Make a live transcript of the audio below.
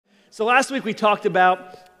So last week we talked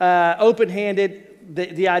about open-handed,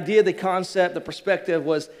 the idea, the concept, the perspective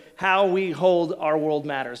was how we hold our world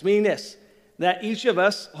matters. Meaning this, that each of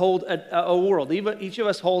us hold a world. Each of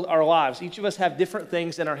us hold our lives. Each of us have different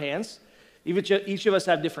things in our hands. Each of us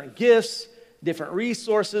have different gifts, different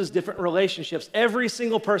resources, different relationships. Every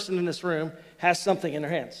single person in this room has something in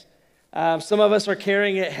their hands. Some of us are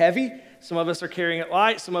carrying it heavy. Some of us are carrying it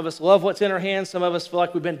light. Some of us love what's in our hands. Some of us feel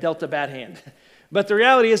like we've been dealt a bad hand. But the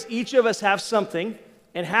reality is each of us have something,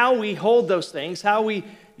 and how we hold those things, how we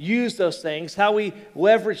use those things, how we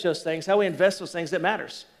leverage those things, how we invest those things, that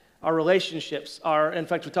matters. Our relationships are, in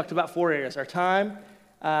fact, we talked about 4 areas: our time,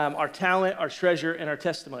 our talent, our treasure, and our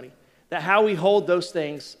testimony. That how we hold those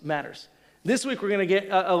things matters. This week, we're going to get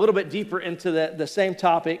a little bit deeper into the same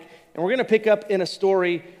topic, and we're going to pick up in a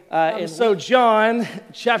story. So John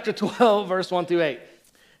chapter 12, verse 1 through 8.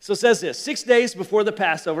 So it says this: 6 days before the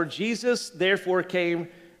Passover, Jesus therefore came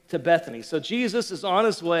to Bethany. So Jesus is on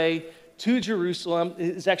his way to Jerusalem.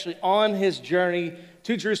 He's actually on his journey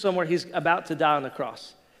to Jerusalem where he's about to die on the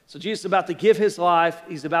cross. So Jesus is about to give his life.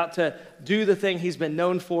 He's about to do the thing he's been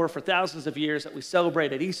known for thousands of years that we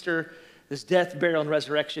celebrate at Easter, this death, burial, and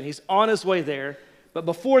resurrection. He's on his way there. But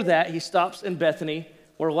before that, he stops in Bethany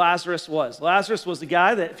where Lazarus was. Lazarus was the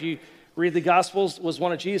guy that, if you read the Gospels, was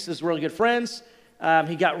one of Jesus' really good friends.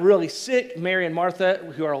 He got really sick. Mary and Martha,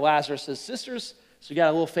 who are Lazarus' sisters. So you got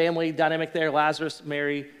a little family dynamic there: Lazarus,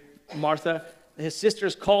 Mary, Martha. His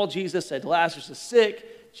sisters called Jesus, said, Lazarus is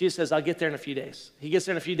sick. Jesus says, I'll get there in a few days. He gets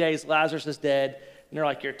there in a few days. Lazarus is dead. And they're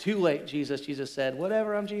like, you're too late, Jesus. Jesus said,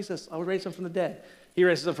 whatever, I'm Jesus. I'll raise him from the dead. He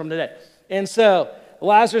raises him from the dead. And so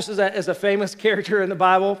Lazarus is a famous character in the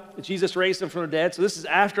Bible. Jesus raised him from the dead. So this is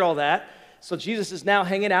after all that. So Jesus is now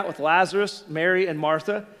hanging out with Lazarus, Mary, and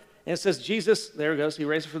Martha. And it says Jesus, there he goes, he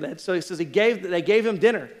raised him from the dead. So he says they gave him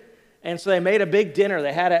dinner. And so they made a big dinner.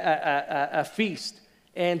 They had a feast.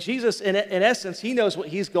 And Jesus, in essence, he knows what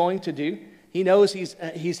he's going to do. He knows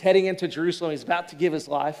he's heading into Jerusalem. He's about to give his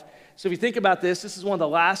life. So if you think about this is one of the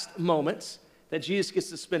last moments that Jesus gets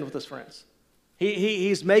to spend with his friends.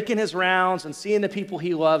 He's making his rounds and seeing the people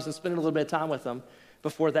he loves and spending a little bit of time with them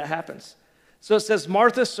before that happens. So it says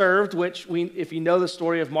Martha served, which if you know the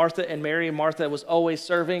story of Martha and Mary, Martha was always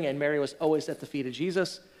serving and Mary was always at the feet of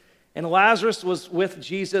Jesus. And Lazarus was with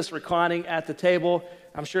Jesus reclining at the table.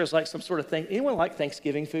 I'm sure it's like some sort of thing. Anyone like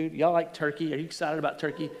Thanksgiving food? Y'all like turkey? Are you excited about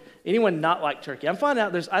turkey? Anyone not like turkey? I'm finding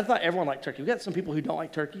out I thought everyone liked turkey. We got some people who don't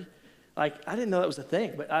like turkey. Like, I didn't know that was a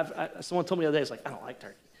thing, but someone told me the other day, it's like, I don't like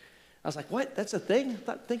turkey. I was like, what? That's a thing? I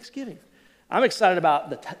thought Thanksgiving. I'm excited about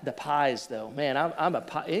the pies, though. Man,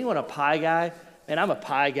 anyone a pie guy? Man, I'm a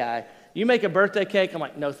pie guy. You make a birthday cake, I'm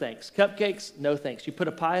like, no thanks. Cupcakes, no thanks. You put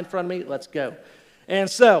a pie in front of me, let's go. And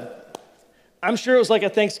so, I'm sure it was like a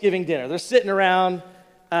Thanksgiving dinner. They're sitting around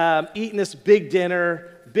eating this big dinner,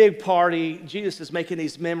 big party. Jesus is making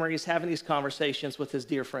these memories, having these conversations with his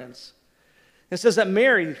dear friends. It says that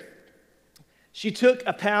Mary, she took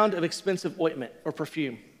a pound of expensive ointment or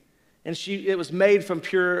perfume, and it was made from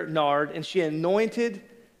pure nard, and she anointed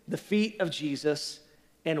the feet of Jesus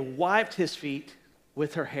and wiped his feet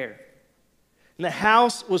with her hair. And the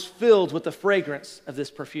house was filled with the fragrance of this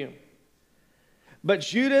perfume. But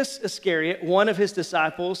Judas Iscariot, one of his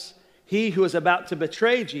disciples, he who was about to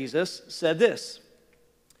betray Jesus, said this: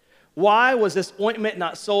 why was this ointment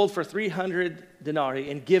not sold for 300 denarii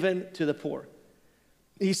and given to the poor?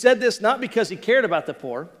 He said this not because he cared about the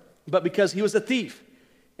poor, but because he was a thief.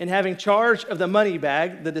 And having charge of the money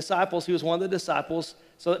bag, the disciples, he was one of the disciples,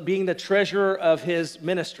 so being the treasurer of his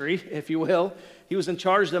ministry, if you will, he was in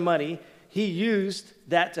charge of the money. He used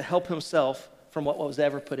that to help himself from what was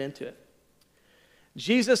ever put into it.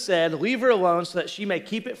 Jesus said, leave her alone so that she may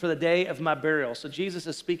keep it for the day of my burial. So Jesus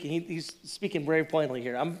is speaking, he's speaking very plainly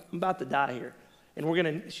here. I'm about to die here.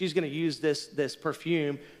 And she's going to use this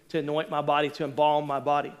perfume to anoint my body, to embalm my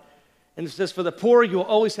body. And it says, for the poor you will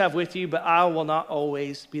always have with you, but I will not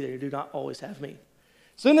always be there. You do not always have me.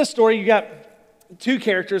 So in this story, you got two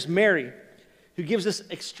characters, Mary, who gives this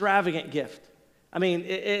extravagant gift. I mean,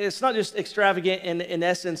 it's not just extravagant in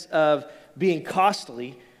essence of being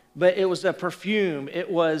costly, but it was a perfume.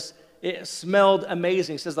 It smelled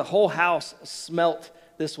amazing. It says the whole house smelt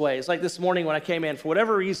this way. It's like this morning when I came in, for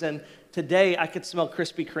whatever reason, today I could smell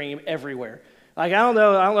Krispy Kreme everywhere. Like, I don't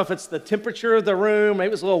know if it's the temperature of the room. Maybe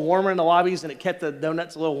it was a little warmer in the lobbies and it kept the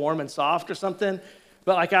donuts a little warm and soft or something.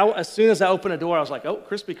 But like, as soon as I opened the door, I was like, oh,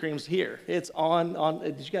 Krispy Kreme's here. It's on.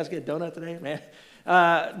 Did you guys get a donut today, man?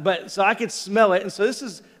 But so I could smell it. And so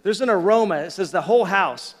there's an aroma. It says the whole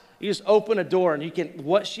house. You just open a door and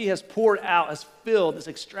what she has poured out has filled. It's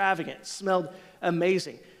extravagant. It smelled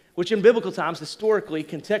amazing. which in biblical times, historically,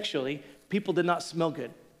 contextually, people did not smell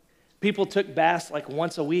good. People took baths like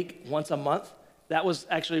once a week, once a month. That was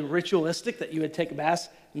actually ritualistic, that you would take a bath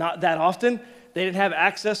not that often. They didn't have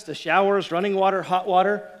access to showers, running water, hot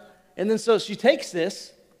water. And then so she takes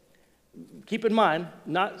this, keep in mind,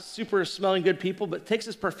 not super smelling good people, but takes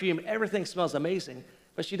this perfume. Everything smells amazing.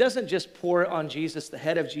 But she doesn't just pour it on Jesus, the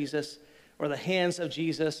head of Jesus, or the hands of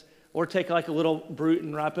Jesus, or take like a little brute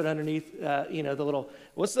and wrap it underneath, the little,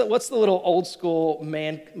 what's the little old school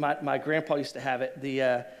man, my grandpa used to have it,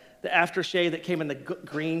 the aftershave that came in the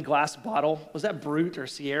green glass bottle. Was that Brute or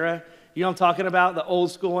Sierra? You know what I'm talking about? The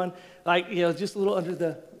old school one? Like, just a little under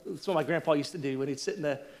that's what my grandpa used to do when he'd sit in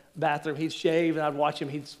the bathroom. He'd shave, and I'd watch him.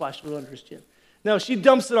 He'd splash a little under his chin. No, she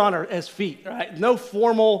dumps it on his feet, right? No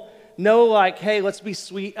formal, no like, hey, let's be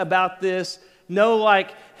sweet about this. No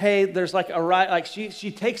like, hey, there's like a right, like she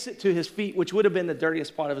takes it to his feet, which would have been the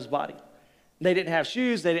dirtiest part of his body. They didn't have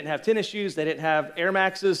shoes. They didn't have tennis shoes. They didn't have Air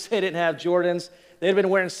Maxes. They didn't have Jordans. They had been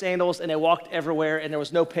wearing sandals, and they walked everywhere, and there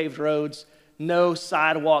was no paved roads, no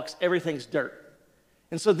sidewalks. Everything's dirt.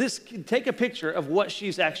 And so take a picture of what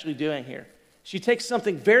she's actually doing here. She takes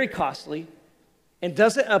something very costly and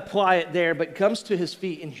doesn't apply it there, but comes to his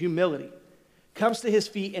feet in humility, comes to his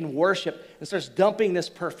feet in worship, and starts dumping this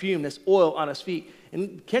perfume, this oil on his feet.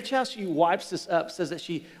 And catch how she wipes this up, says that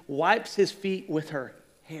she wipes his feet with her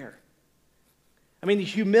hair. I mean, the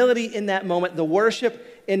humility in that moment, the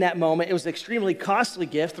worship in that moment, it was an extremely costly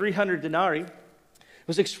gift, 300 denarii. It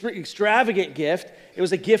was an extravagant gift. It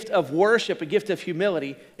was a gift of worship, a gift of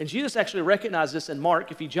humility. And Jesus actually recognized this in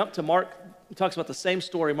Mark. If you jump to Mark, he talks about the same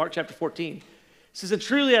story, Mark chapter 14. He says, and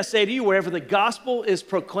truly I say to you, wherever the gospel is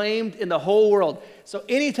proclaimed in the whole world. So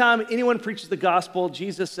anytime anyone preaches the gospel,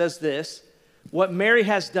 Jesus says this, what Mary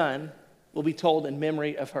has done will be told in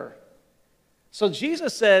memory of her. So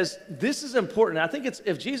Jesus says, this is important. I think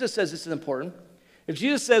if Jesus says this is important, if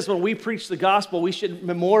Jesus says when we preach the gospel, we should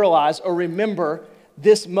memorialize or remember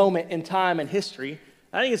this moment in time and history,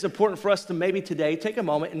 I think it's important for us to maybe today take a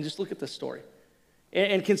moment and just look at this story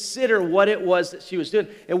and consider what it was that she was doing.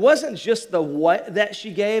 It wasn't just the what that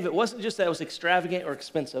she gave. It wasn't just that it was extravagant or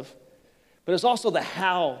expensive, but it was also the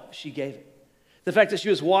how she gave it. The fact that she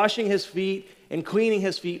was washing his feet and cleaning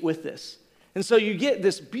his feet with this. And so you get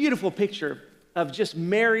this beautiful picture of just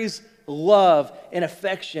Mary's love and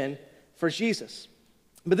affection for Jesus.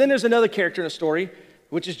 But then there's another character in the story,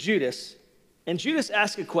 which is Judas. And Judas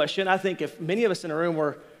asked a question. I think if many of us in the room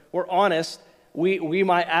were honest, we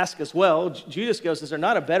might ask as well. Judas goes, is there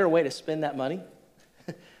not a better way to spend that money?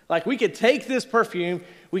 Like we could take this perfume,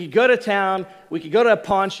 we could go to town, we could go to a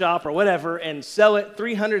pawn shop or whatever and sell it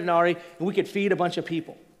 300 denarii, and we could feed a bunch of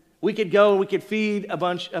people. We could go and we could feed a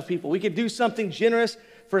bunch of people. We could do something generous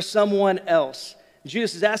for someone else.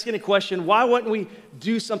 Judas is asking a question, why wouldn't we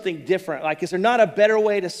do something different? Like, is there not a better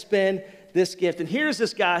way to spend this gift? And here's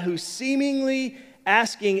this guy who's seemingly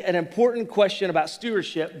asking an important question about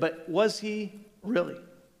stewardship, but was he really?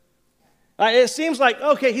 It seems like,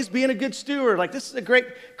 okay, he's being a good steward. Like, this is a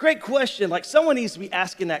great question. Like, someone needs to be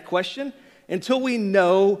asking that question until we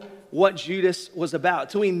know what Judas was about,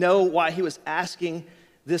 until we know why he was asking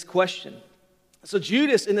this question. So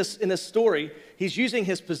Judas, in this story, he's using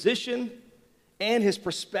his position and his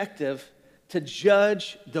perspective to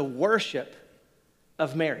judge the worship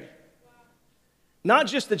of Mary. Not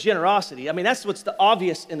just the generosity. I mean, that's what's the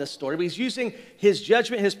obvious in this story. But he's using his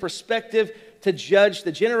judgment, his perspective to judge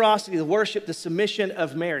the generosity, the worship, the submission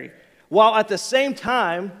of Mary, while at the same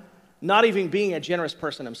time not even being a generous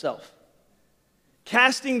person himself.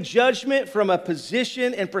 Casting judgment from a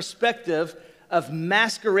position and perspective of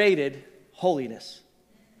masqueraded holiness.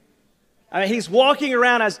 I mean, he's walking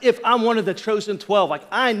around as if I'm one of the chosen 12. Like,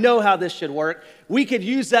 I know how this should work. We could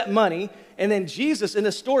use that money. And then Jesus, in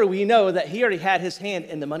the story, we know that he already had his hand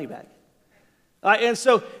in the money bag. And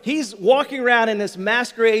so he's walking around in this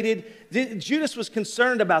masqueraded. Judas was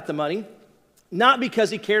concerned about the money, not because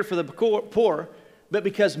he cared for the poor, but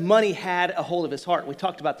because money had a hold of his heart. We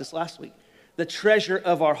talked about this last week. The treasure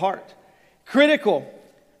of our heart. Critical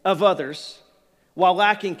of others while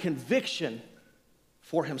lacking conviction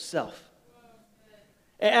for himself.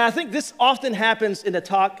 And I think this often happens in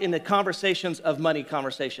the conversations of money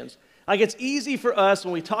conversations. Like, it's easy for us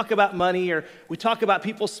when we talk about money or we talk about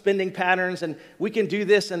people's spending patterns, and we can do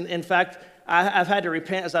this. And in fact, I've had to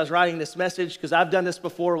repent as I was writing this message, because I've done this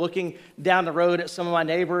before, looking down the road at some of my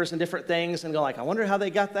neighbors and different things and go like, I wonder how they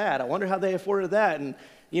got that. I wonder how they afforded that. And,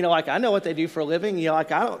 like, I know what they do for a living.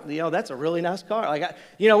 Like, I don't, that's a really nice car. Like,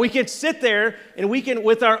 we can sit there and we can,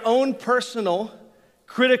 with our own personal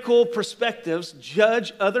critical perspectives,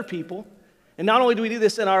 judge other people. And not only do we do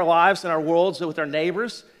this in our lives and our worlds with our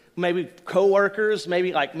neighbors, maybe coworkers,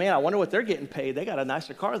 maybe like, man, I wonder what they're getting paid. They got a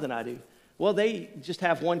nicer car than I do. Well, they just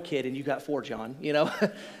have one kid and you got 4, John, you know.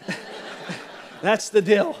 That's the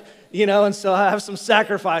deal, you know, and so I have some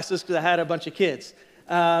sacrifices because I had a bunch of kids.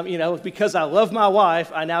 You know, because I love my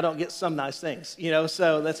wife, I now don't get some nice things, you know,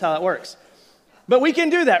 so that's how it works. But we can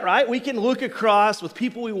do that, right? We can look across with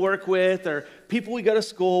people we work with or people we go to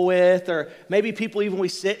school with or maybe people even we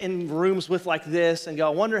sit in rooms with like this and go, I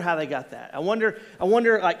wonder how they got that. I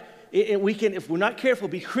wonder like, we can, if we're not careful,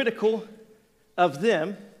 be critical of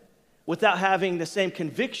them without having the same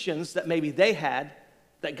convictions that maybe they had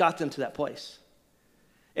that got them to that place.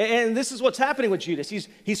 And this is what's happening with Judas.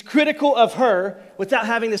 He's critical of her without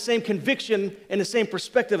having the same conviction and the same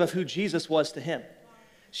perspective of who Jesus was to him.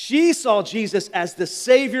 She saw Jesus as the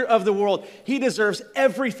Savior of the world. He deserves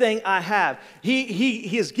everything I have. He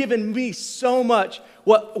has given me so much.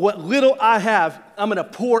 What little I have, I'm going to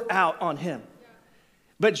pour out on him.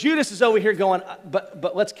 But Judas is over here going,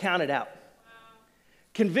 but let's count it out.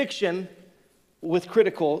 Conviction with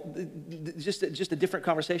critical, just a different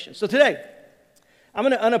conversation. So today, I'm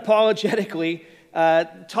going to unapologetically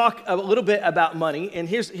talk a little bit about money, and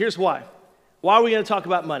here's why. Why are we going to talk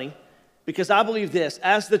about money? Because I believe this,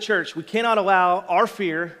 as the church, we cannot allow our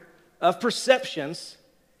fear of perceptions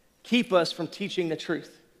keep us from teaching the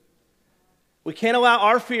truth. We can't allow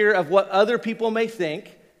our fear of what other people may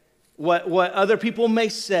think, what other people may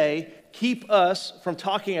say, keep us from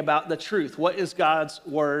talking about the truth. What does God's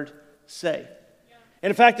word say?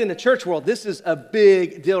 And in fact, in the church world, this is a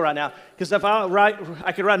big deal right now. Because if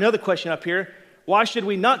I could write another question up here. Why should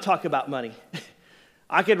we not talk about money?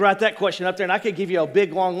 I could write that question up there, and I could give you a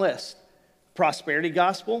big, long list. Prosperity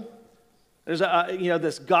gospel. There's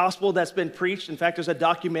this gospel that's been preached. In fact, there's a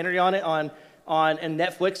documentary on it on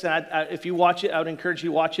Netflix. And if you watch it, I would encourage you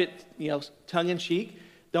to watch it, tongue in cheek.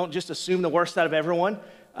 Don't just assume the worst out of everyone.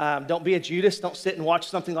 Don't be a Judas. Don't sit and watch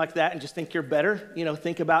something like that and just think you're better.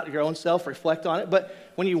 Think about your own self, reflect on it. But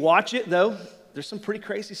when you watch it, though, there's some pretty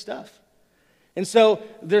crazy stuff. And so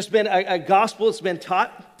there's been a gospel that's been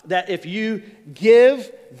taught that if you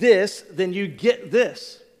give this, then you get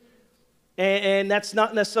this. And that's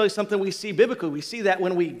not necessarily something we see biblically. We see that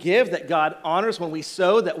when we give, that God honors. When we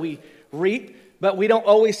sow, that we reap. But we don't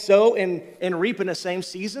always sow and reap in the same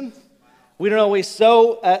season. We don't always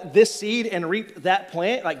sow this seed and reap that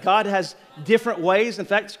plant. Like God has different ways. In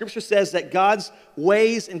fact, Scripture says that God's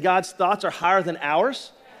ways and God's thoughts are higher than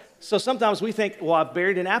ours. So sometimes we think, well, I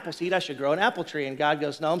buried an apple seed. I should grow an apple tree. And God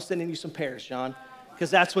goes, no, I'm sending you some pears, John, because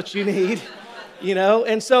that's what you need.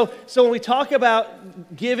 And so when we talk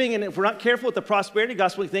about giving, and if we're not careful with the prosperity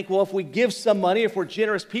gospel, we think, well, if we give some money, if we're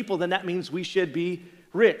generous people, then that means we should be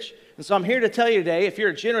rich. And so I'm here to tell you today, if you're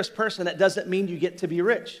a generous person, that doesn't mean you get to be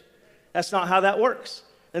rich. That's not how that works.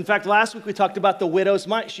 In fact, last week we talked about the widow's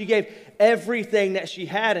mite. She gave everything that she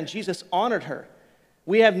had, and Jesus honored her.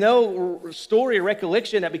 We have no story or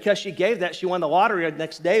recollection that because she gave that, she won the lottery the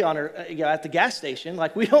next day on her at the gas station.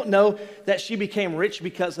 Like, we don't know that she became rich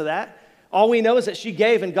because of that. All we know is that she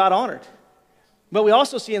gave and got honored. But we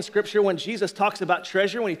also see in Scripture when Jesus talks about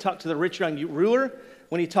treasure, when he talked to the rich young ruler,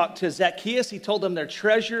 when he talked to Zacchaeus, he told them their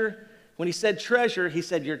treasure. When he said treasure, he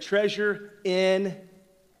said your treasure in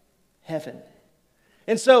heaven.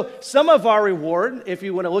 And so some of our reward, if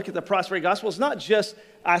you want to look at the prosperity gospel, is not just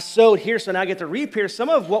I sowed here, so now I get to reap here. Some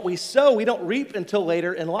of what we sow, we don't reap until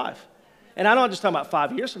later in life. And I'm not just talking about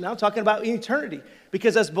 5 years from now, I'm talking about eternity.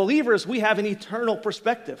 Because as believers, we have an eternal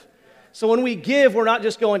perspective. So when we give, we're not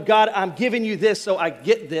just going, God, I'm giving you this so I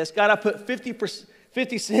get this. God, I put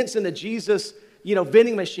 50 cents into Jesus,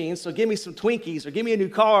 vending machine, so give me some Twinkies or give me a new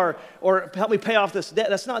car or help me pay off this debt.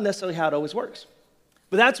 That's not necessarily how it always works.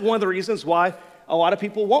 But that's one of the reasons why a lot of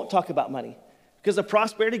people won't talk about money. Because the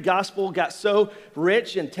prosperity gospel got so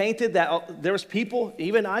rich and tainted that there was people,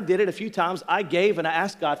 even I did it a few times, I gave and I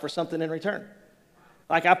asked God for something in return.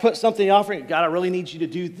 Like I put something in the offering, God, I really need you to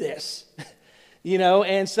do this.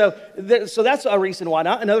 And so that's a reason why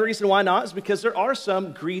not. Another reason why not is because there are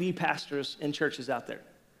some greedy pastors in churches out there.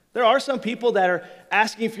 There are some people that are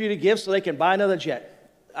asking for you to give so they can buy another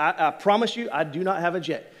jet. I promise you, I do not have a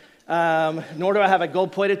jet. Nor do I have a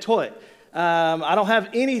gold-plated toilet. I don't have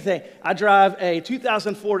anything. I drive a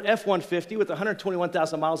 2000 Ford F-150 with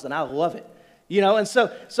 121,000 miles, and I love it. And so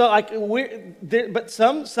like but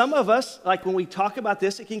some of us, like when we talk about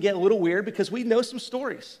this, it can get a little weird because we know some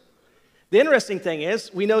stories. The interesting thing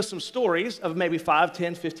is we know some stories of maybe 5,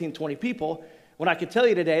 10, 15, 20 people. When I could tell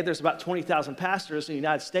you today, there's about 20,000 pastors in the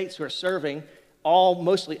United States who are serving, all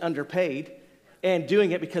mostly underpaid, and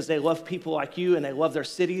doing it because they love people like you and they love their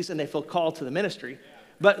cities and they feel called to the ministry.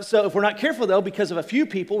 But so if we're not careful, though, because of a few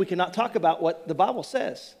people, we cannot talk about what the Bible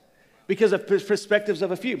says. because of perspectives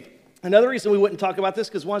of a few. Another reason we wouldn't talk about this,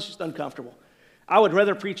 because one, it's just uncomfortable. I would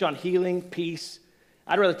rather preach on healing, peace.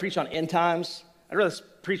 I'd rather preach on end times. I'd rather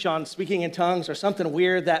preach on speaking in tongues or something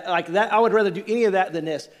weird like that. I would rather do any of that than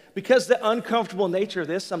this. Because the uncomfortable nature of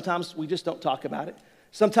this, sometimes we just don't talk about it.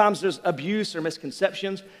 Sometimes there's abuse or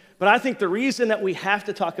misconceptions. But I think the reason that we have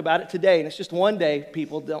to talk about it today, and it's just one day,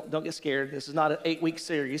 people, don't get scared. This is not an 8-week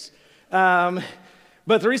series.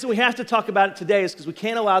 But the reason we have to talk about it today is because we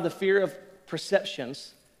can't allow the fear of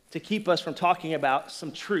perceptions to keep us from talking about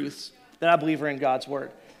some truths that I believe are in God's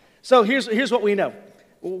word. So here's what we know.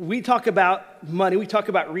 We talk about money, we talk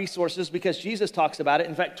about resources because Jesus talks about it.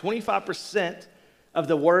 In fact, 25% of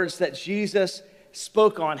the words that Jesus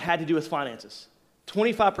spoke on had to do with finances.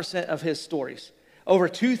 25% of his stories. Over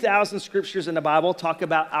 2,000 scriptures in the Bible talk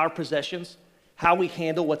about our possessions, how we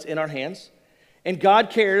handle what's in our hands. And God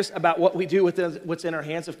cares about what we do with what's in our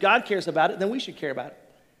hands. If God cares about it, then we should care about it.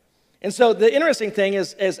 And so the interesting thing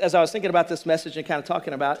is, as I was thinking about this message and kind of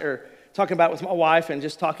talking about it with my wife and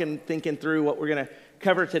just thinking through what we're going to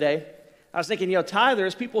cover today, I was thinking,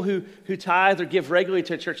 tithers, people who tithe or give regularly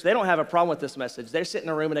to a church, they don't have a problem with this message. They sit in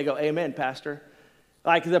a room and they go, amen, pastor.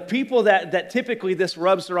 Like the people that typically this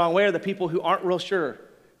rubs the wrong way are the people who aren't real sure.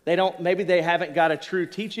 Maybe they haven't got a true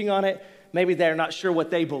teaching on it. Maybe they're not sure what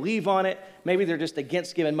they believe on it. Maybe they're just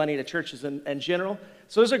against giving money to churches in general.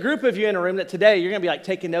 So there's a group of you in a room that today you're going to be like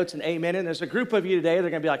taking notes and amen. And there's a group of you today they're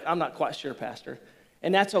going to be like, I'm not quite sure, pastor.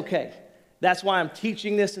 And that's okay. That's why I'm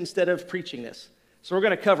teaching this instead of preaching this. So we're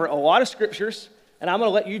going to cover a lot of scriptures, and I'm going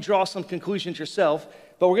to let you draw some conclusions yourself.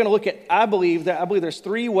 But we're going to look at, I believe there's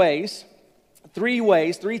three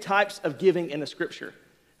types of giving in the scripture.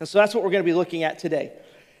 And so that's what we're going to be looking at today.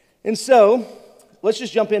 And so let's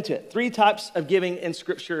just jump into it. 3 types of giving in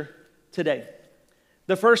scripture today.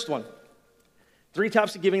 The first one, 3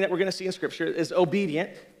 types of giving that we're going to see in scripture is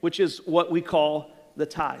obedient, which is what we call the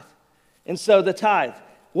tithe. And so the tithe,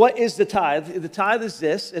 what is the tithe? The tithe is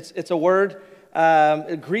this. It's a word,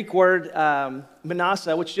 a Greek word,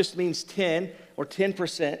 manasseh, which just means 10 or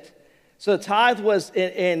 10%. So the tithe was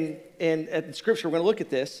in scripture, we're going to look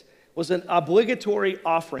at this, was an obligatory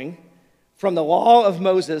offering from the law of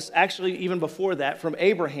Moses, actually even before that, from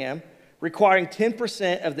Abraham, requiring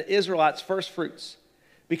 10% of the Israelites' first fruits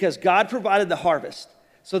because God provided the harvest.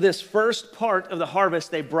 So this first part of the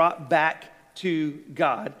harvest they brought back to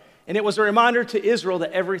God. And it was a reminder to Israel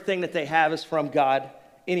that everything that they have is from God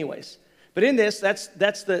anyways. But in this,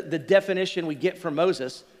 that's the definition we get from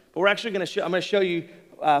Moses. But we're actually going to I'm going to show you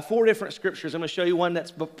 4 different scriptures. I'm going to show you one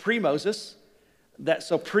that's pre-Moses,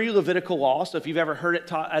 so pre-Levitical law. So if you've ever heard it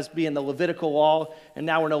taught as being the Levitical law, and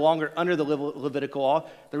now we're no longer under the Levitical law,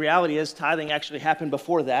 the reality is tithing actually happened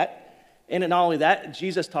before that. And not only that,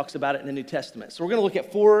 Jesus talks about it in the New Testament. So we're going to look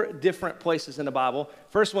at 4 different places in the Bible.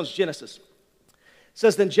 First one's Genesis. It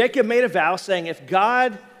says, then Jacob made a vow saying, if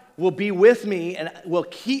God will be with me and will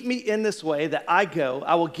keep me in this way that I go,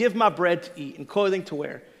 I will give my bread to eat and clothing to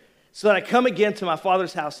wear, so that I come again to my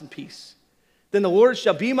father's house in peace. Then the Lord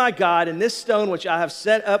shall be my God, and this stone which I have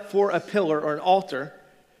set up for a pillar or an altar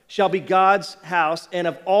shall be God's house, and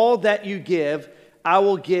of all that you give, I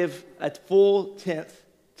will give a full tenth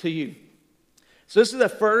to you. So this is the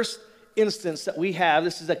first instance that we have.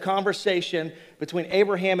 This is a conversation between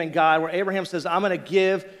Abraham and God, where Abraham says, I'm going to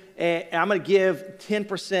give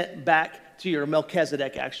 10% back to you, or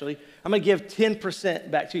Melchizedek actually. I'm going to give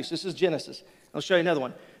 10% back to you. So this is Genesis. I'll show you another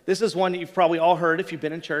one. This is one that you've probably all heard if you've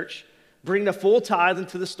been in church. Bring the full tithe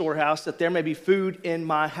into the storehouse, that there may be food in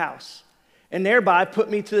my house. And thereby put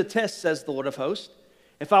me to the test, says the Lord of hosts,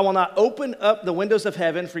 if I will not open up the windows of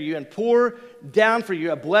heaven for you and pour down for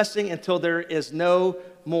you a blessing until there is no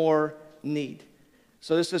more need.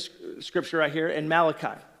 So this is scripture right here in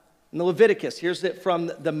Malachi. In the Leviticus, here's it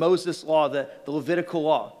from the Moses law, the Levitical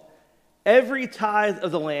law. Every tithe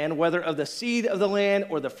of the land, whether of the seed of the land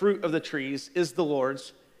or the fruit of the trees, is the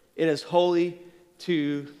Lord's. It is holy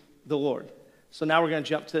to the Lord. So now we're going to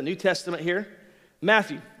jump to the New Testament here.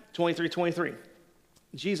 Matthew 23:23.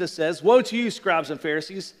 Jesus says, woe to you, scribes and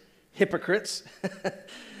Pharisees, hypocrites.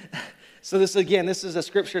 So this is a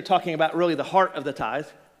scripture talking about really the heart of the tithe.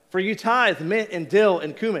 For you tithe mint and dill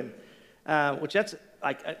and cumin, which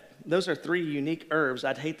those are 3 unique herbs.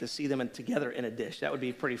 I'd hate to see them together in a dish. That would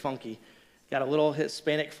be pretty funky. Got a little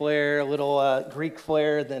Hispanic flair, a little Greek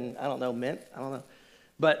flair, then, I don't know, mint. I don't know.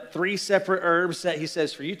 But 3 separate herbs that he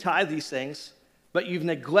says, for you tithe these things, but you've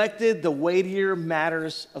neglected the weightier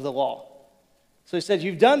matters of the law. So he said,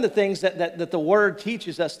 you've done the things that the word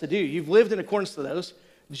teaches us to do. You've lived in accordance to those,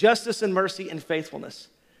 justice and mercy and faithfulness.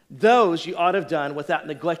 Those you ought to have done without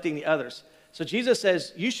neglecting the others. So Jesus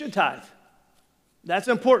says, you should tithe. That's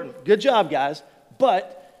important. Good job, guys.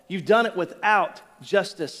 But you've done it without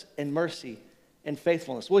justice and mercy and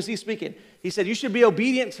faithfulness. What is he speaking? He said, you should be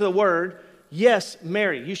obedient to the word. Yes,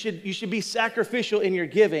 marry. You should be sacrificial in your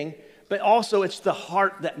giving, but also it's the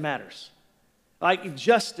heart that matters. Like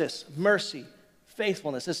justice, mercy,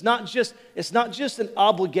 faithfulness. It's not just an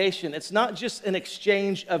obligation. It's not just an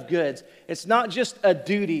exchange of goods. It's not just a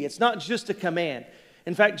duty. It's not just a command.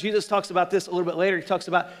 In fact, Jesus talks about this a little bit later. He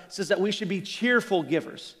says that we should be cheerful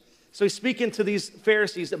givers. So he's speaking to these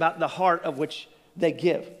Pharisees about the heart of which they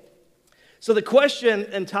give. So the question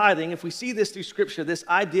in tithing, if we see this through Scripture, this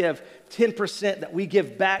idea of 10% that we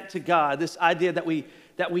give back to God, this idea that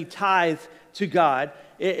we tithe to God,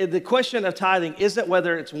 the question of tithing isn't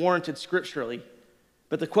whether it's warranted scripturally,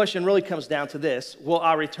 but the question really comes down to this: will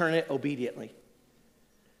I return it obediently?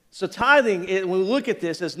 So tithing, when we look at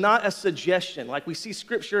this, is not a suggestion. Like we see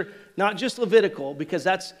Scripture, not just Levitical, because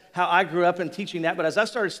that's how I grew up in teaching that, but as I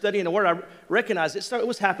started studying the Word, I recognized it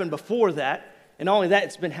was happening before that, and not only that,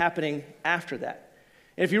 it's been happening after that.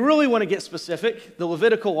 And if you really want to get specific, the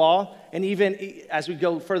Levitical law, and even as we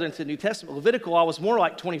go further into the New Testament, Levitical law was more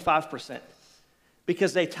like 25%,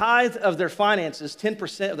 because they tithed of their finances,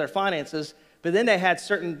 10% of their finances, but then they had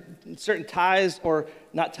certain tithes, or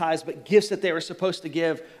not tithes, but gifts that they were supposed to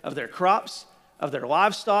give of their crops, of their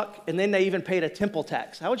livestock, and then they even paid a temple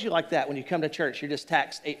tax. How would you like that when you come to church? You're just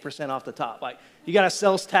taxed 8% off the top. Like, you got a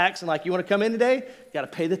sales tax, and like, you want to come in today? You got to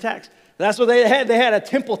pay the tax. That's what they had. They had a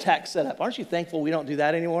temple tax set up. Aren't you thankful we don't do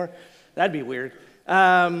that anymore? That'd be weird.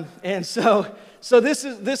 And so that's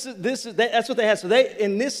what they had. So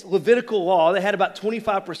in this Levitical law, they had about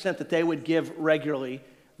 25% that they would give regularly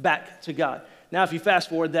back to God. Now, if you fast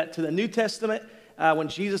forward that to the New Testament, when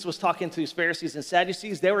Jesus was talking to these Pharisees and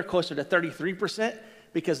Sadducees, they were closer to 33%,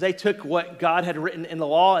 because they took what God had written in the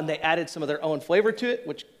law and they added some of their own flavor to it,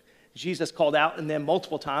 which Jesus called out in them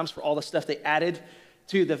multiple times for all the stuff they added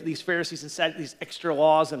to these Pharisees and Sadducees, these extra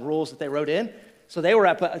laws and rules that they wrote in. So they were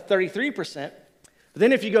at 33%. But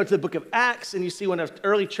then if you go to the book of Acts and you see when the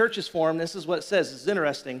early churches formed, this is what it says. It's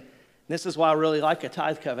interesting. And this is why I really like a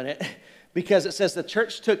tithe covenant, because it says the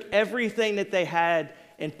church took everything that they had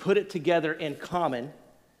and put it together in common,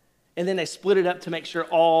 and then they split it up to make sure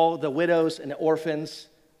all the widows and the orphans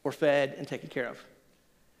were fed and taken care of.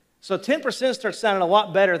 So 10% starts sounding a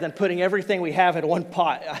lot better than putting everything we have in one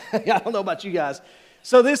pot. I don't know about you guys.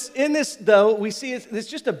 So in this, though, we see it's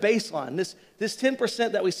just a baseline. This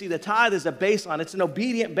 10% that we see, the tithe, is a baseline. It's an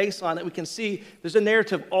obedient baseline that we can see. There's a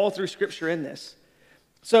narrative all through Scripture in this.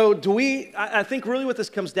 So I think really what this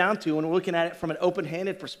comes down to when we're looking at it from an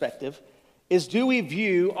open-handed perspective is, do we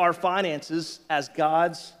view our finances as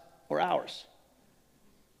God's or ours?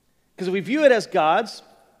 Because if we view it as God's,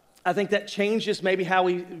 I think that changes maybe how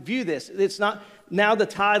we view this. It's not, now the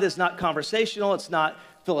tithe is not conversational, it's not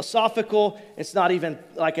philosophical, it's not even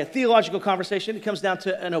like a theological conversation. It comes down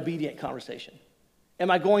to an obedient conversation.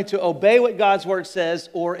 Am I going to obey what God's word says,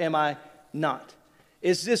 or am I not?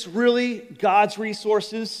 Is this really God's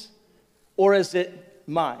resources, or is it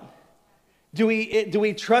mine? Do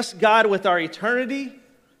we trust God with our eternity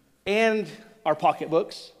and our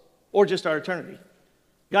pocketbooks, or just our eternity?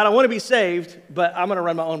 God, I want to be saved, but I'm going to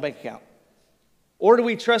run my own bank account. Or do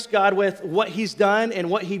we trust God with what He's done and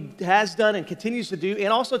what He has done and continues to do, and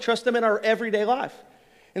also trust Him in our everyday life?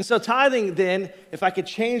 And so tithing then, if I could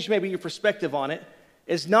change maybe your perspective on it,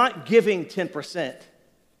 is not giving 10%.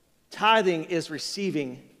 Tithing is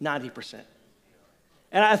receiving 90%.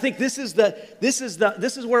 And I think this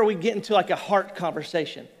is where we get into like a heart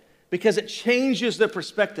conversation, because it changes the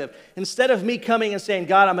perspective. Instead of me coming and saying,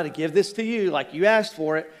 God, I'm going to give this to you like you asked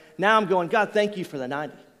for it, now I'm going, God, thank you for the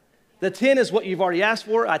 90. The 10 is what you've already asked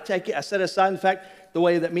for. I take it, I set it aside. In fact, the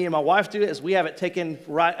way that me and my wife do it is we have it taken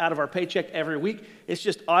right out of our paycheck every week. It's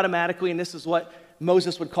just automatically, and this is what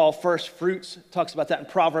Moses would call first fruits. Talks about that in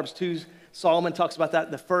Proverbs 2. Solomon talks about that,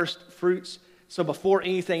 the first fruits. So before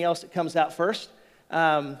anything else, it comes out first.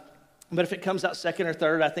 But if it comes out second or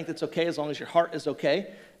third, I think that's okay, as long as your heart is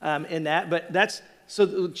okay in that. But so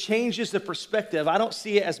it changes the perspective. I don't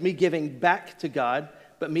see it as me giving back to God,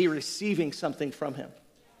 but me receiving something from Him.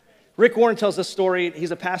 Rick Warren tells this story.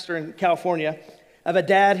 He's a pastor in California, of a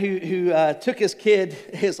dad who took his kid,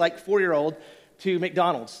 his like 4-year-old, to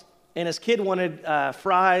McDonald's. And his kid wanted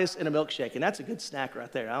fries and a milkshake. And that's a good snack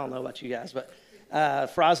right there. I don't know about you guys, but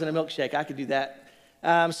fries and a milkshake, I could do that.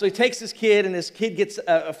 So he takes his kid, and his kid gets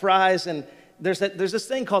fries. And there's this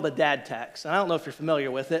thing called a dad tax. And I don't know if you're familiar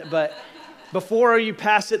with it, but before you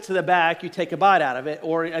pass it to the back, you take a bite out of it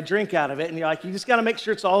or a drink out of it. And you're like, you just got to make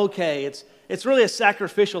sure it's all okay. It's really a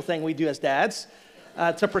sacrificial thing we do as dads.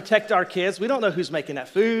 to protect our kids. We don't know who's making that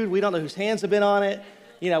food. We don't know whose hands have been on it.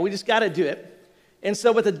 We just got to do it. And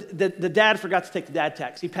so, but the dad forgot to take the dad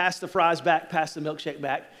tax. He passed the fries back, passed the milkshake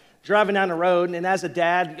back, driving down the road. And as a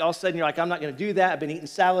dad, all of a sudden you're like, I'm not going to do that. I've been eating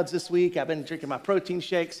salads this week. I've been drinking my protein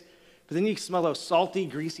shakes. But then you smell those salty,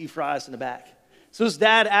 greasy fries in the back. So his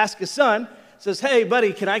dad asks his son, says, hey,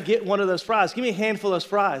 buddy, can I get one of those fries? Give me a handful of those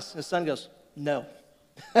fries. And his son goes, no.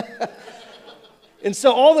 And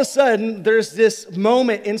so all of a sudden, there's this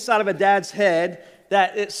moment inside of a dad's head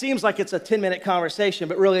that it seems like it's a 10-minute conversation,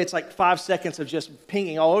 but really it's like 5 seconds of just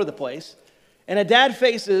pinging all over the place. And a dad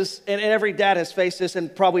faces, and every dad has faced this,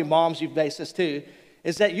 and probably moms, you've faced this too,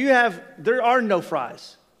 is that there are no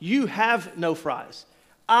fries. You have no fries.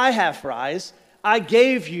 I have fries. I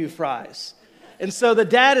gave you fries. And so the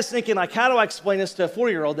dad is thinking, like, how do I explain this to a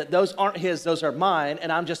 4-year-old that those aren't his, those are mine,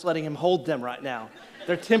 and I'm just letting him hold them right now.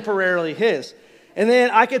 They're temporarily his. And then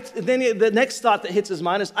the next thought that hits his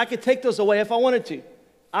mind is, I could take those away if I wanted to.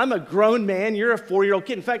 I'm a grown man. You're a 4-year-old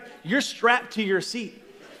kid. In fact, you're strapped to your seat.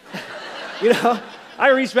 I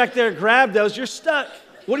reach back there, grab those. You're stuck.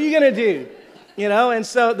 What are you going to do? And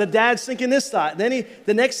so the dad's thinking this thought. Then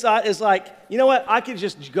the next thought is like, you know what? I could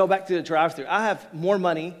just go back to the drive-thru. I have more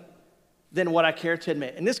money than what I care to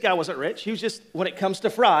admit. And this guy wasn't rich. He was just, when it comes to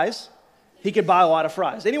fries, he could buy a lot of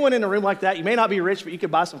fries. Anyone in a room like that, you may not be rich, but you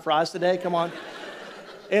could buy some fries today. Come on.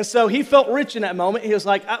 And so he felt rich in that moment. He was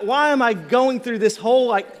like, why am I going through this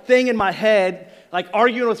whole thing in my head,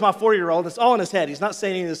 arguing with my 4-year-old? It's all in his head. He's not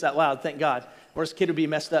saying any of this out loud, thank God. Or his kid would be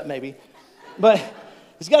messed up maybe. But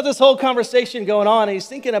he's got this whole conversation going on, and he's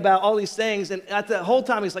thinking about all these things. And at the whole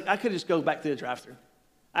time, he's like, I could just go back to the drive-thru.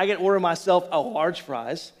 I could order myself a large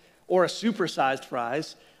fries or a supersized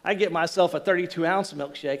fries. I get myself a 32-ounce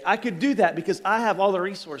milkshake. I could do that because I have all the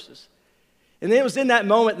resources. And then it was in that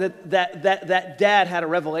moment that dad had a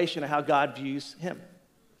revelation of how God views him.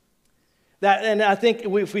 And I think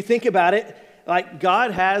if we think about it,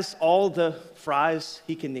 God has all the fries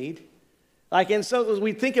he can need. And so as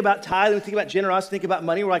we think about tithe, we think about generosity, think about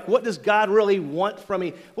money, we're like, what does God really want from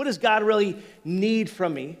me? What does God really need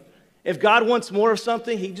from me? If God wants more of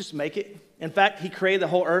something, he just make it. In fact, he created the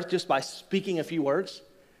whole earth just by speaking a few words.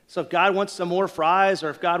 So if God wants some more fries, or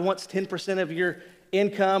if God wants 10% of your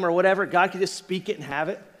income or whatever, God can just speak it and have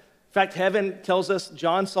it. In fact, heaven tells us,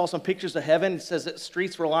 John saw some pictures of heaven. It says that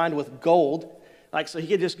streets were lined with gold. So he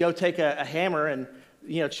could just go take a hammer and,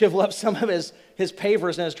 chivel up some of his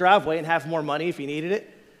pavers in his driveway and have more money if he needed it.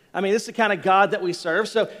 This is the kind of God that we serve.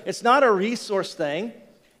 So it's not a resource thing.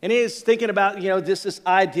 And he is thinking about, this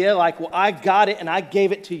idea I got it and I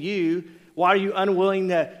gave it to you. Why are you unwilling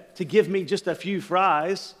to give me just a few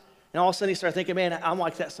fries? And all of a sudden he started thinking, man, I'm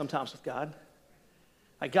like that sometimes with God.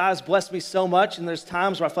 God has blessed me so much, and there's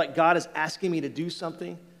times where I feel like God is asking me to do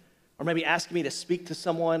something, or maybe asking me to speak to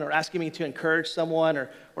someone, or asking me to encourage someone,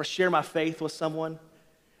 or share my faith with someone.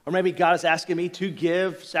 Or maybe God is asking me to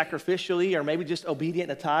give sacrificially, or maybe just obedient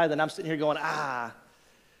in a tithe, and I'm sitting here going, I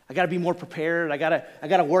got to be more prepared. I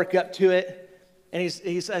got to work up to it. And I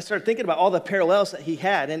started thinking about all the parallels that he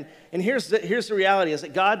had. And here's the reality, is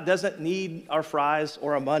that God doesn't need our fries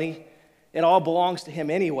or our money. It all belongs to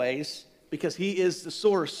him anyways, because he is the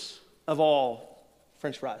source of all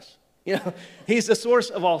French fries. He's the source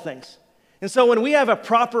of all things. And so when we have a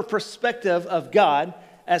proper perspective of God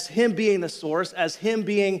as him being the source, as him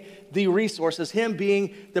being the resource, as him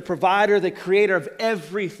being the provider, the creator of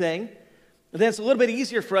everything, then it's a little bit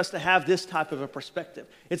easier for us to have this type of a perspective.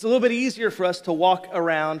 It's a little bit easier for us to walk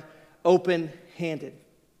around open-handed.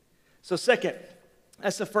 So second,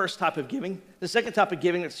 that's the first type of giving. The second type of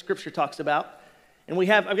giving that Scripture talks about, and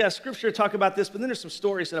I've got a scripture to talk about this, but then there's some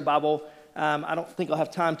stories in the Bible. I don't think I'll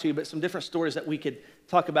have time to, but some different stories that we could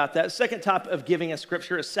talk about that. The second type of giving in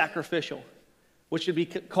Scripture is sacrificial, which should be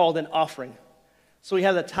called an offering. So we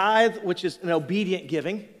have the tithe, which is an obedient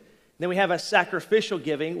giving. Then we have a sacrificial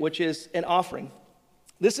giving, which is an offering.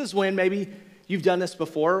 This is when maybe you've done this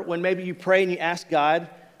before, when maybe you pray and you ask God,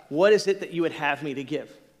 what is it that you would have me to give?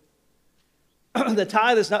 The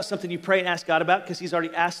tithe is not something you pray and ask God about because he's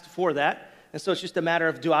already asked for that. And so it's just a matter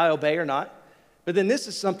of, do I obey or not? But then this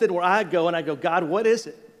is something where I go, God, what is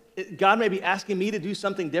it? God may be asking me to do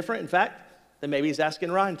something different, in fact, than maybe he's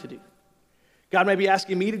asking Ryan to do. God may be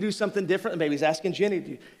asking me to do something different than maybe he's asking Jenny to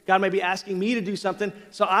do. God may be asking me to do something,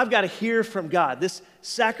 so I've got to hear from God. This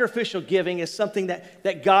sacrificial giving is something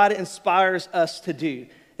that God inspires us to do.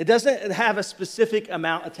 It doesn't have a specific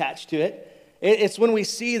amount attached to it. It's when we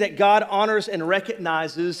see that God honors and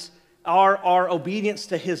recognizes our obedience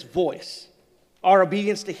to his voice, our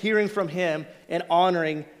obedience to hearing from him and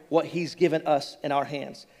honoring what he's given us in our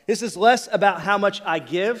hands. This is less about how much I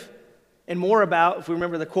give and more about, if we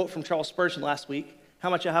remember the quote from Charles Spurgeon last week, how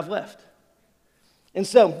much I have left. And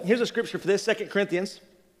so here's a scripture for this, 2 Corinthians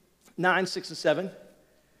 9, 6, and 7. It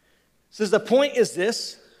says, the point is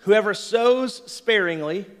this, whoever sows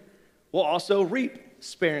sparingly will also reap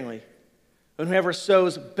sparingly. And whoever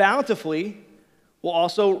sows bountifully will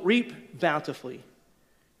also reap bountifully.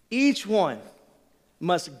 Each one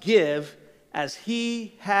must give as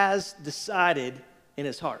he has decided in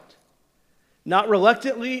his heart, not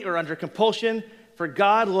reluctantly or under compulsion, for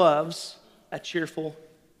God loves a cheerful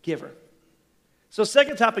giver. So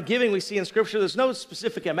second type of giving we see in Scripture, there's no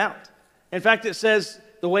specific amount. In fact, it says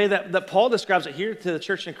the way that Paul describes it here to the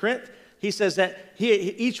church in Corinth, he says that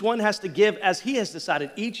each one has to give as he has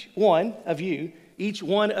decided. Each one of you, each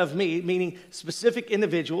one of me, meaning specific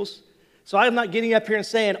individuals. So I'm not getting up here and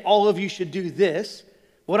saying all of you should do this.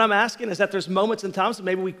 What I'm asking is that there's moments and times that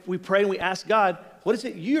maybe we pray and we ask God, what is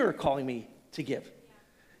it you're calling me to give?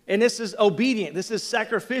 And this is obedient. This is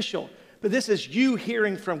sacrificial. But this is you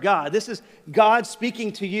hearing from God. This is God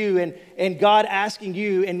speaking to you and God asking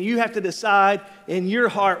you, and you have to decide in your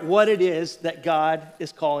heart what it is that God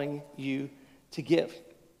is calling you to give.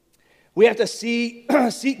 We have to seek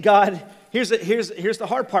God. Here's the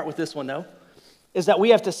hard part with this one, though, is that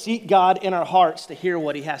we have to seek God in our hearts to hear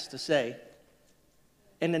what he has to say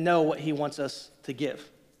and to know what he wants us to give.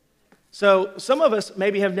 So some of us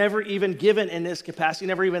maybe have never even given in this capacity,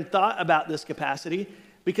 never even thought about this capacity,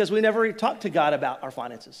 because we never talked to God about our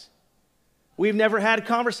finances. We've never had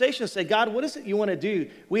conversations, say, God, what is it you want to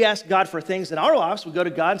do? We ask God for things in our lives. We go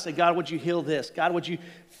to God and say, God, would you heal this? God, would you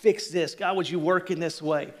fix this? God, would you work in this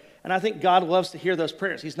way? And I think God loves to hear those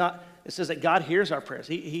prayers. It says that God hears our prayers.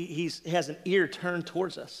 He has an ear turned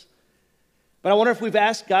towards us. But I wonder if we've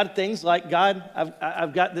asked God things like, God,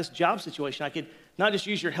 I've got this job situation. I could not just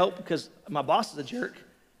use your help because my boss is a jerk,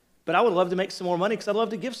 but I would love to make some more money because I'd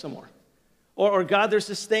love to give some more. Or God, there's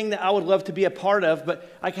this thing that I would love to be a part of,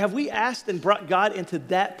 but have we asked and brought God into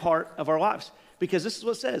that part of our lives? Because this is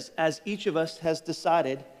what it says, as each of us has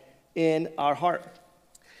decided in our heart.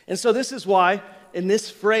 And so this is why, in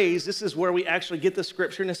this phrase, this is where we actually get the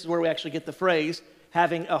scripture, and this is where we actually get the phrase,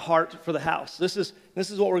 having a heart for the house. This is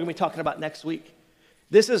what we're going to be talking about next week.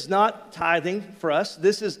 This is not tithing for us.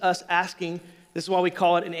 This is us asking, this is why we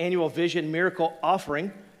call it an annual vision miracle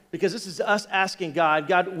offering, because this is us asking God,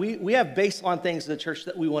 we have baseline things in the church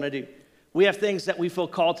that we want to do. We have things that we feel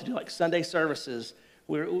called to do, like Sunday services.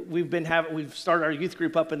 We've started our youth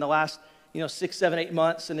group up in the last 6, 7, 8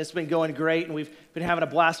 months, and it's been going great, and we've been having a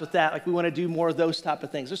blast with that. Like, we want to do more of those type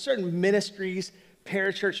of things. There's certain ministries,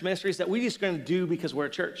 parachurch ministries, that we're just going to do because we're a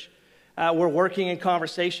church. We're working in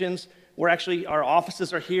conversations. Our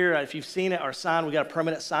offices are here. If you've seen it, our sign, we got a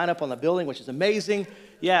permanent sign up on the building, which is amazing.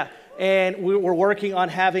 Yeah, and we're working on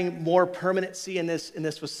having more permanency in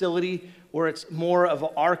this facility where it's more of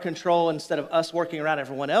our control instead of us working around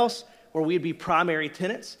everyone else, where we'd be primary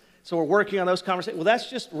tenants. So we're working on those conversations. Well, that's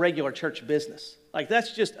just regular church business. Like,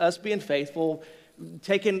 that's just us being faithful,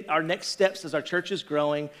 taking our next steps as our church is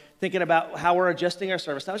growing, thinking about how we're adjusting our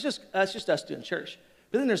service. Now, that's just us doing church.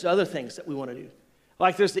 But then there's other things that we want to do.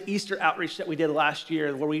 Like, there's the Easter outreach that we did last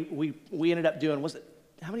year where we ended up doing,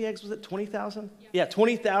 how many eggs was it, 20,000? Yeah,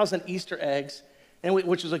 20,000 Easter eggs,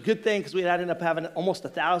 which was a good thing because we ended up having almost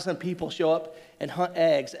 1,000 people show up and hunt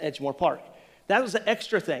eggs at Edgemore Park. That was the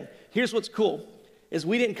extra thing. Here's what's cool, is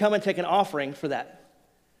we didn't come and take an offering for that.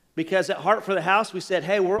 Because at Heart for the House, we said,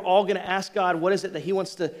 hey, we're all going to ask God what is it that he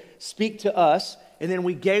wants to speak to us, and then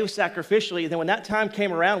we gave sacrificially, and then when that time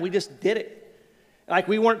came around, we just did it. Like,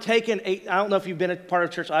 we weren't taking 8, I don't know if you've been a part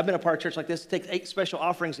of church. I've been a part of church like this. It takes 8 special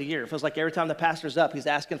offerings a year. It feels like every time the pastor's up, he's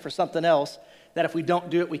asking for something else that if we don't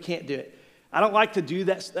do it, we can't do it. I don't like to do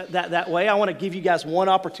that way. I want to give you guys one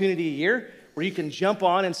opportunity a year where you can jump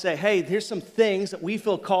on and say, hey, here's some things that we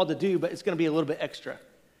feel called to do, but it's going to be a little bit extra.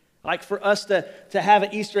 Like, for us to have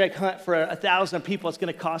an Easter egg hunt for 1,000 people, it's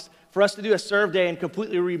going to cost, for us to do a serve day and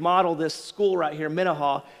completely remodel this school right here,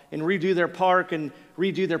 Minnehaha, and redo their park and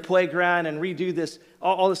redo their playground and redo this,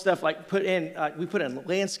 all this stuff, like we put in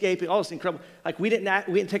landscaping, all this incredible, like we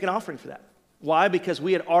didn't take an offering for that. Why? Because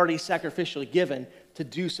we had already sacrificially given to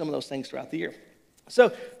do some of those things throughout the year.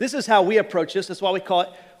 So this is how we approach this. That's why we call it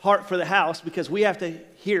Heart for the House, because we have to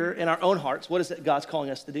hear in our own hearts what is it God's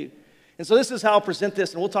calling us to do. And so this is how I'll present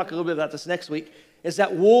this, and we'll talk a little bit about this next week, is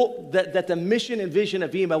that that the mission and vision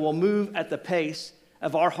of EMA will move at the pace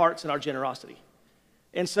of our hearts and our generosity.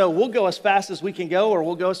 And so we'll go as fast as we can go, or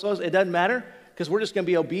we'll go as slow as, it doesn't matter, because we're just going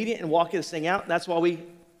to be obedient and walk this thing out. That's why we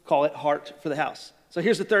call it Heart for the House. So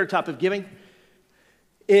here's the third type of giving,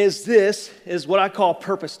 is what I call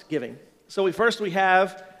purposed giving. So we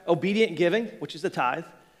have obedient giving, which is the tithe.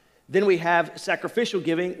 Then we have sacrificial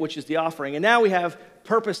giving, which is the offering. And now we have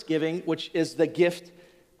purpose giving, which is the gift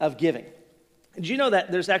of giving. Did you know that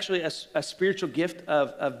there's actually a spiritual gift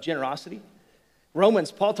of generosity?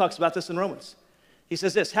 Paul talks about this in Romans. He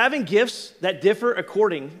says this, having gifts that differ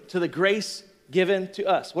according to the grace given to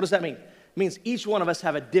us. What does that mean? It means each one of us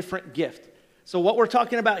have a different gift. So what we're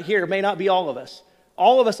talking about here may not be all of us.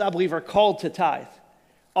 All of us, I believe, are called to tithe.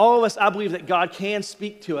 All of us, I believe that God can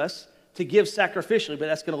speak to us to give sacrificially, but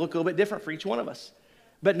that's going to look a little bit different for each one of us.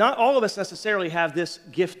 But not all of us necessarily have this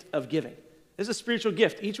gift of giving. This is a spiritual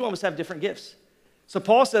gift. Each one of us have different gifts. So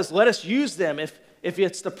Paul says, let us use them. If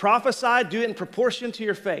it's to prophesy, do it in proportion to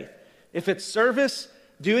your faith. If it's service,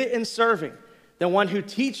 do it in serving. The one who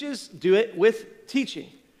teaches, do it with teaching.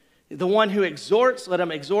 The one who exhorts, let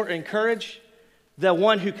him exhort and encourage. The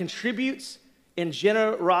one who contributes in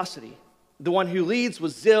generosity. The one who leads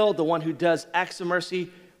with zeal. The one who does acts of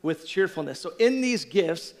mercy with cheerfulness. So in these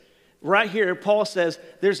gifts, right here, Paul says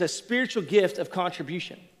there's a spiritual gift of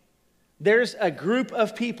contribution. There's a group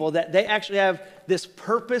of people that they actually have this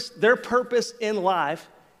purpose. Their purpose in life,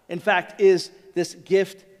 in fact, is this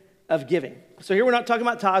gift of giving. So here we're not talking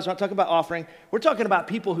about tithes, we're not talking about offering. We're talking about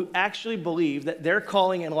people who actually believe that their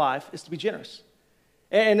calling in life is to be generous.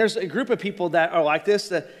 And there's a group of people that are like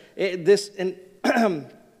this. And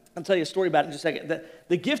I'll tell you a story about it in just a second.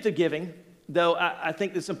 The gift of giving, though, I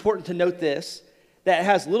think it's important to note this, that it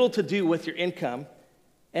has little to do with your income,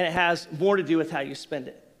 and it has more to do with how you spend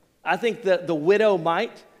it. I think that the widow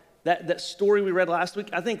mite, that story we read last week,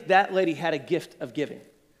 I think that lady had a gift of giving.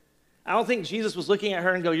 I don't think Jesus was looking at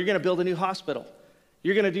her and go, you're going to build a new hospital.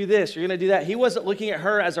 You're going to do this. You're going to do that. He wasn't looking at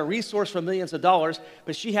her as a resource for millions of dollars,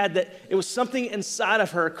 but she had that. It was something inside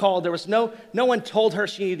of her called. There was no one told her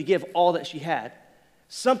she needed to give all that she had.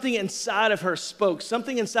 Something inside of her spoke.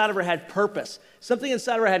 Something inside of her had purpose. Something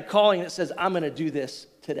inside of her had calling that says, I'm going to do this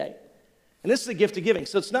today. And this is a gift of giving.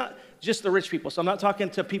 So it's not just the rich people. So I'm not talking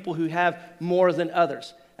to people who have more than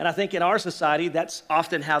others. And I think in our society, that's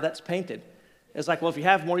often how that's painted. It's like, well, if you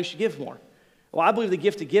have more, you should give more. Well, I believe the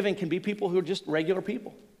gift of giving can be people who are just regular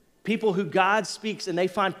people. People who God speaks and they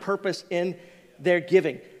find purpose in their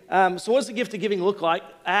giving. So what does the gift of giving look like?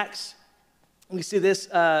 Acts, we see this,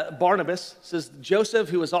 Barnabas says, Joseph,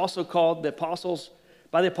 who was also called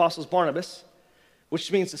by the apostles Barnabas, which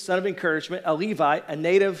means the son of encouragement, a Levite, a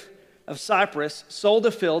native of Cyprus, sold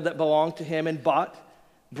a field that belonged to him and brought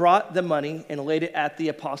the money and laid it at the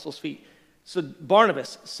apostles' feet. So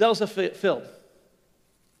Barnabas sells a field,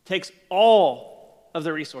 takes all of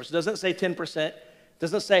the resources. Doesn't say 10%,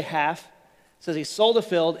 doesn't say half. It says he sold a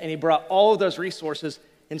field and he brought all of those resources.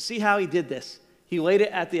 And see how he did this. He laid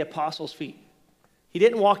it at the apostles' feet. He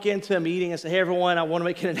didn't walk into a meeting and say, hey, everyone, I want to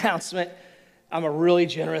make an announcement. I'm a really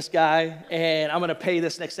generous guy, and I'm going to pay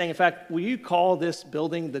this next thing. In fact, will you call this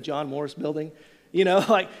building the John Morris building? You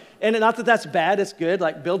know, and not that that's bad, it's good.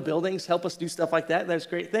 Like, build buildings, help us do stuff like that. There's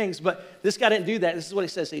great things. But this guy didn't do that. This is what he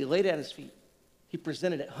says. He laid it at his feet. He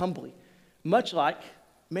presented it humbly, much like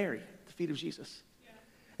Mary at the feet of Jesus. Yeah.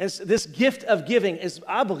 And so this gift of giving is,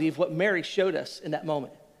 I believe, what Mary showed us in that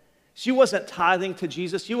moment. She wasn't tithing to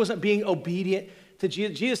Jesus. She wasn't being obedient to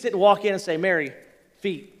Jesus. Jesus didn't walk in and say, Mary,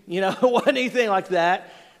 feet. You know, it wasn't anything like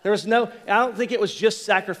that. I don't think it was just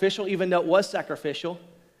sacrificial, even though it was sacrificial.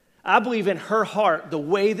 I believe in her heart, the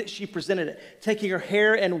way that she presented it, taking her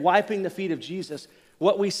hair and wiping the feet of Jesus,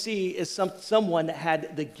 what we see is someone that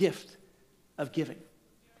had the gift of giving.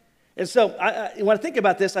 And so when I think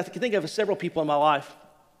about this, I can think of several people in my life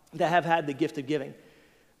that have had the gift of giving.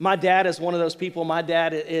 My dad is one of those people. My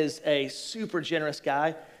dad is a super generous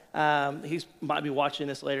guy. He might be watching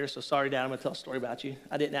this later, so sorry, Dad, I'm going to tell a story about you.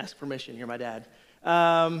 I didn't ask permission. You're my dad.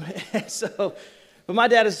 But my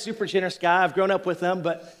dad is a super generous guy. I've grown up with him,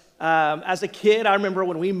 but as a kid, I remember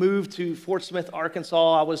when we moved to Fort Smith,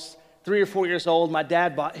 Arkansas, I was 3 or 4 years old. My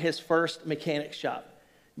dad bought his first mechanic shop.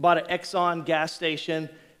 Bought an Exxon gas station,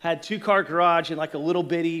 had 2-car garage and like a little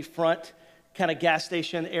bitty front kind of gas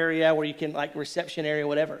station area where you can, like, reception area,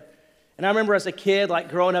 whatever. And I remember as a kid, like,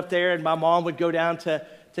 growing up there, and my mom would go down to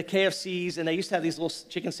KFC's, and they used to have these little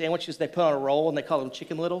chicken sandwiches they put on a roll, and they call them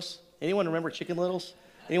Chicken Littles. Anyone remember Chicken Littles?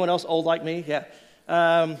 Anyone else old like me? Yeah.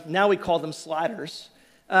 Now we call them sliders.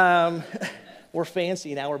 We're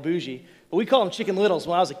fancy now, we're bougie. But we call them Chicken Littles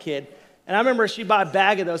when I was a kid. And I remember she'd buy a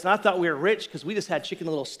bag of those, and I thought we were rich because we just had Chicken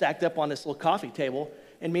Littles stacked up on this little coffee table,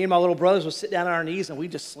 and me and my little brothers would sit down on our knees, and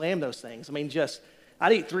we'd just slam those things. I mean,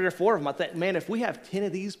 I'd eat 3 or 4 of them. I thought, man, if we have 10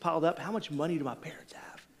 of these piled up, how much money do my parents have?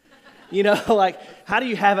 You know, like, how do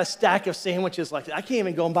you have a stack of sandwiches like that? I can't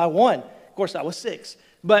even go and buy one. Of course, I was 6.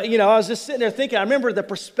 But, I was just sitting there thinking, I remember the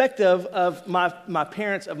perspective of my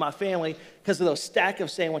parents, of my family, because of those stack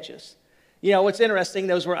of sandwiches. What's interesting,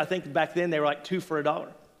 those were, I think back then, they were like 2 for $1.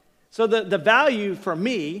 So the value for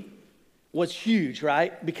me was huge,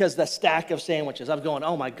 right? Because the stack of sandwiches, I was going,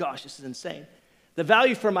 oh my gosh, this is insane. The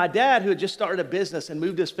value for my dad, who had just started a business and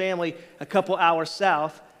moved his family a couple hours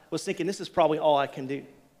south, was thinking, this is probably all I can do.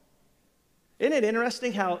 Isn't it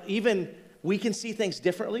interesting how even we can see things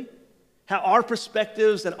differently? How our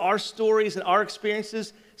perspectives and our stories and our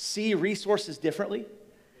experiences see resources differently?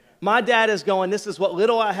 My dad is going, this is what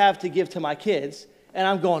little I have to give to my kids. And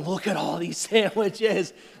I'm going, look at all these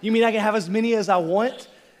sandwiches. You mean I can have as many as I want?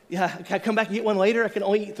 Yeah, can I come back and get one later? I can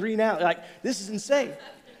only eat 3 now. Like, this is insane.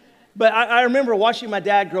 But I remember watching my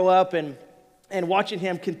dad grow up and watching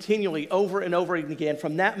him continually over and over again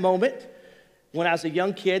from that moment when I was a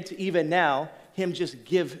young kid to even now, him just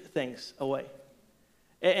give things away.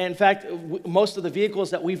 In fact, most of the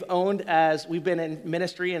vehicles that we've owned as we've been in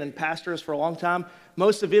ministry and in pastors for a long time,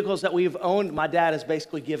 most of the vehicles that we've owned, my dad has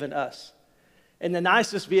basically given us. And the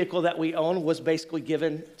nicest vehicle that we owned was basically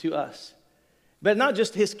given to us. But not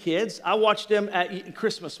just his kids. I watched him at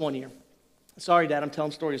Christmas one year. Sorry, Dad, I'm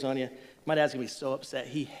telling stories on you. My dad's going to be so upset.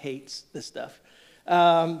 He hates this stuff.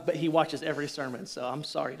 But he watches every sermon, so I'm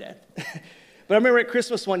sorry, Dad. But I remember at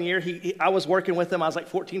Christmas one year, I was working with him. I was like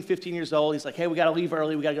 14, 15 years old. He's like, hey, we got to leave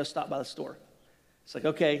early. We got to go stop by the store. It's like,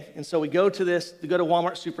 okay. And so we go to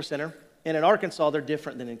Walmart Supercenter. And in Arkansas, they're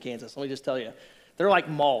different than in Kansas. Let me just tell you. They're like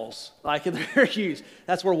malls. Like, they're huge.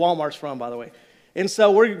 That's where Walmart's from, by the way. And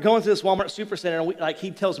so we're going to this Walmart Supercenter, and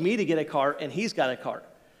he tells me to get a cart, and he's got a cart.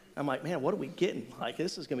 I'm like, man, what are we getting? Like,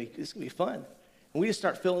 this is gonna be fun. And we just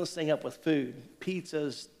start filling this thing up with food: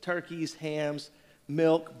 pizzas, turkeys, hams,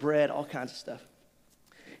 milk, bread, all kinds of stuff.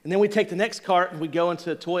 And then we take the next cart and we go into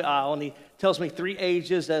the toy aisle, and he tells me 3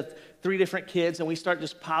 ages of 3 different kids, and we start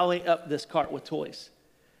just piling up this cart with toys.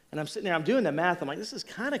 And I'm sitting there, I'm doing the math. I'm like, this is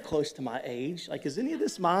kind of close to my age. Like, is any of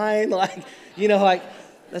this mine? Like,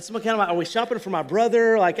 that's kind of are we shopping for my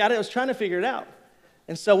brother? Like, I was trying to figure it out.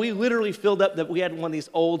 And so we literally filled up we had one of these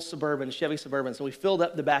old Chevy Suburbans, and we filled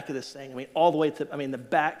up the back of this thing. All the way to, the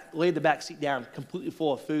back, laid the back seat down completely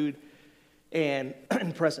full of food and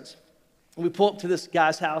presents. And we pull up to this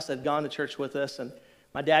guy's house that had gone to church with us, and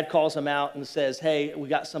my dad calls him out and says, hey, we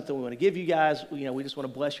got something we want to give you guys. We just want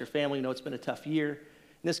to bless your family. It's been a tough year.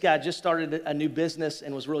 And this guy just started a new business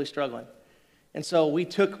and was really struggling. And so we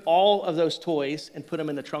took all of those toys and put them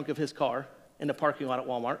in the trunk of his car in the parking lot at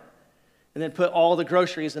Walmart, and then put all the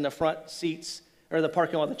groceries in the front seats, or the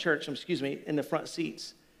parking lot of the church, in the front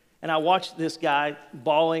seats. And I watched this guy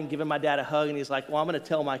bawling, giving my dad a hug, and he's like, well, I'm going to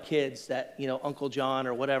tell my kids that, Uncle John,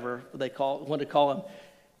 or whatever they wanted to call him,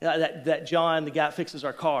 that John, the guy that fixes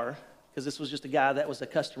our car, because this was just a guy that was a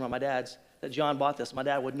customer of my dad's, that John bought this. My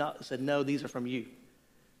dad said, no, these are from you.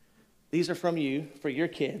 These are from you, for your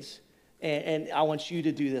kids, and I want you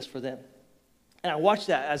to do this for them. And I watched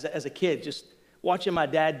that as a kid, just watching my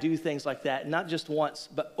dad do things like that, not just once,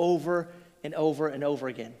 but over and over and over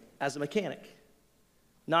again as a mechanic.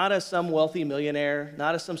 Not as some wealthy millionaire,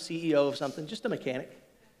 not as some CEO of something, just a mechanic.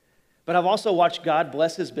 But I've also watched God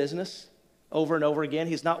bless his business over and over again.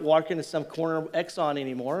 He's not working in some corner Exxon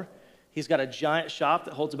anymore. He's got a giant shop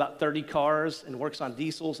that holds about 30 cars and works on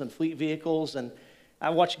diesels and fleet vehicles. And I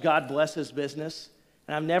watched God bless his business.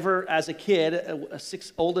 And I've never, as a kid,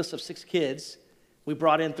 oldest of 6 kids, we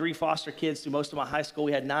brought in 3 foster kids through most of my high school.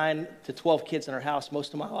 We had 9 to 12 kids in our house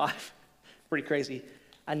most of my life. Pretty crazy.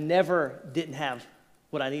 I never didn't have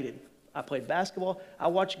what I needed. I played basketball. I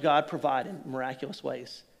watched God provide in miraculous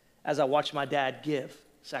ways as I watched my dad give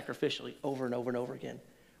sacrificially over and over and over again.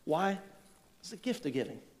 Why? It's a gift of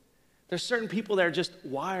giving. There's certain people that are just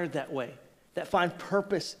wired that way, that find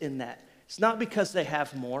purpose in that. It's not because they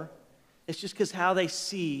have more. It's just because how they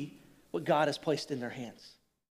see what God has placed in their hands.